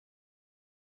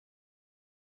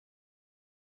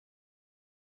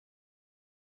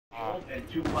And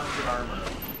 200 armor.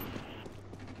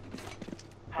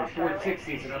 For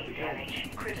 460 is enough to kill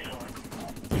me.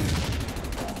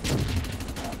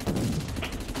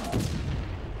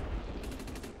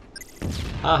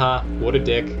 Haha, what a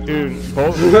dick. Dude,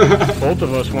 both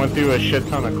of us went through a shit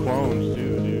ton of clones,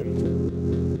 dude.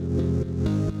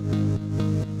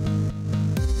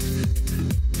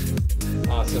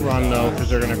 Awesome. Run though, because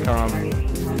they're gonna come.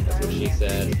 That's what she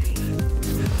said.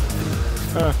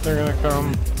 They're gonna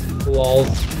come.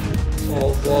 Walls.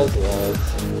 Walls, walls, walls.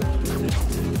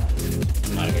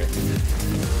 I'm out of here.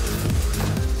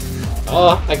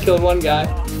 Oh, I killed one guy.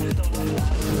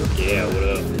 Yeah, what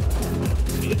up?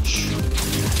 Bitch.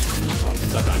 Oh, I'm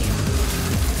stuck on you.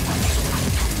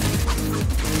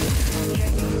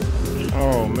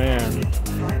 Oh man.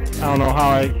 I don't know how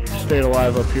I stayed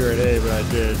alive up here at A, but I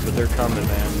did. But they're coming,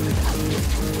 man.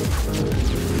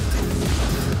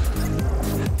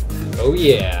 Oh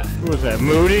yeah. Who was that?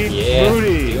 Moody? Yeah,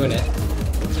 Moody! doing it.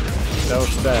 That was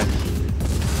Specs.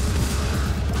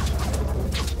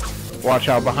 Watch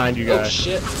out behind you guys. Oh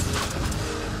shit.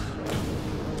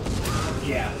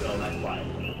 Yeah, no, that's why.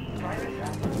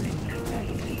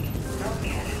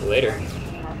 Later.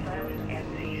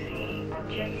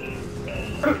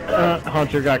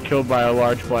 Hunter got killed by a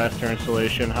large blaster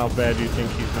installation. How bad do you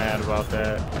think he's mad about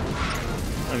that?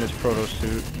 In his proto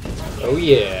suit. Oh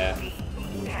yeah.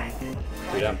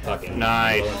 Dude, I'm fucking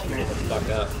nice. Get the fuck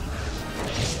up.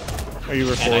 Are you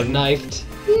recording? And I knifed.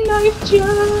 Knife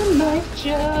job, knife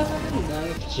job,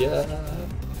 knife job.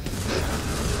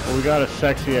 Well, we got a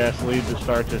sexy ass lead to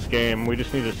start this game. We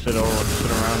just need to sit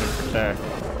around and protect.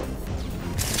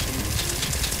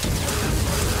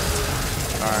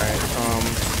 Alright,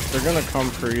 they're gonna come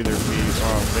for either B.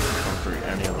 Oh, they can come for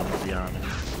any of them, to be honest.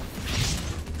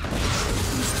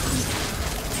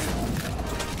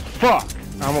 Fuck!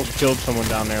 I almost killed someone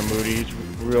down there, Moody. He's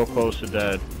real close to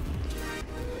dead.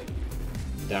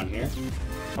 Down here?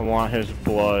 I want his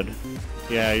blood.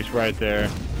 Yeah, he's right there.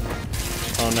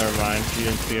 Oh, never mind. You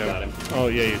didn't see him. Got him. Oh,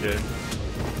 yeah, you did.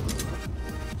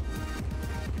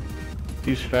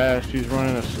 He's fast. He's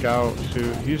running a scout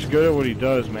suit. He's good at what he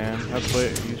does, man.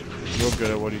 He's real good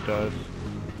at what he does.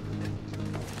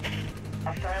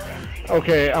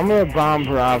 Okay, I'm gonna bomb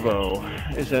Bravo.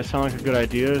 Does that sound like a good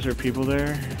idea? Is there people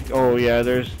there? Oh yeah,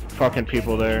 there's fucking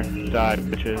people there. Died,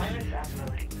 bitches.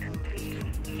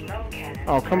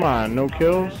 Oh, come on. No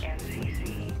kills?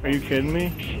 Are you kidding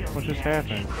me? What just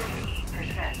happened?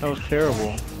 That was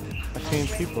terrible. I seen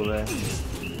people there.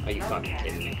 Are you fucking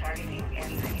kidding me?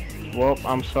 Well,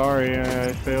 I'm sorry.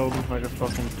 I failed like a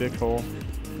fucking dickhole.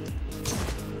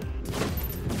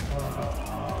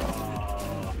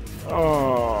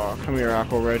 Oh, come here,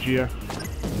 Aqua Regia.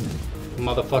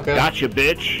 Motherfucker. Gotcha,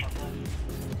 bitch.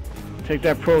 Take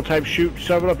that prototype shoot,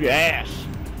 shove it up your ass.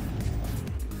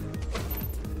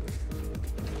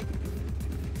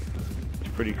 It's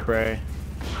pretty cray.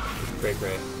 Great,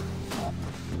 great.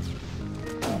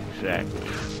 Exactly.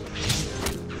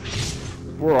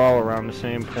 We're all around the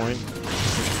same point.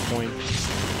 Point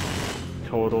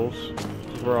totals.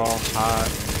 We're all hot.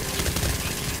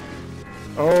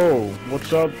 Oh,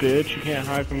 what's up, bitch? You can't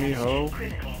hide from me, ho.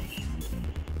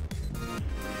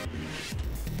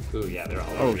 Ooh, yeah, they're all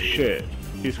over. Oh shit.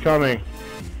 He's coming.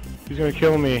 He's gonna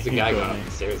kill me. There's a guy going up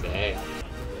the stairs to A.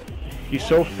 He's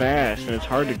so fast, and it's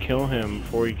hard to kill him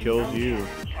before he kills you.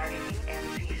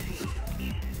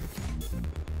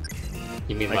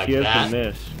 You mean like he has that? to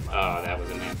miss. Oh, that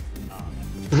was a man.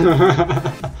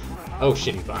 Oh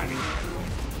shit, he's behind me.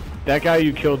 That guy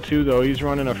you killed too, though, he's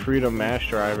running a Freedom Mash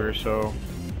Driver, so...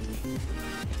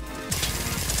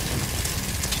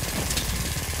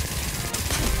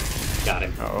 Got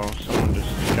him. Uh-oh, someone just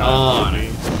shot me.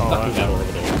 Fucking got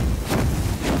orbital.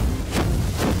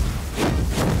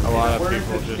 A lot of Where's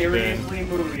people the just seriously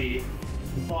Moody?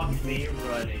 Fuck me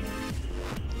running.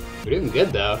 We're doing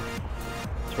good though.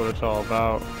 That's what it's all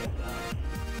about.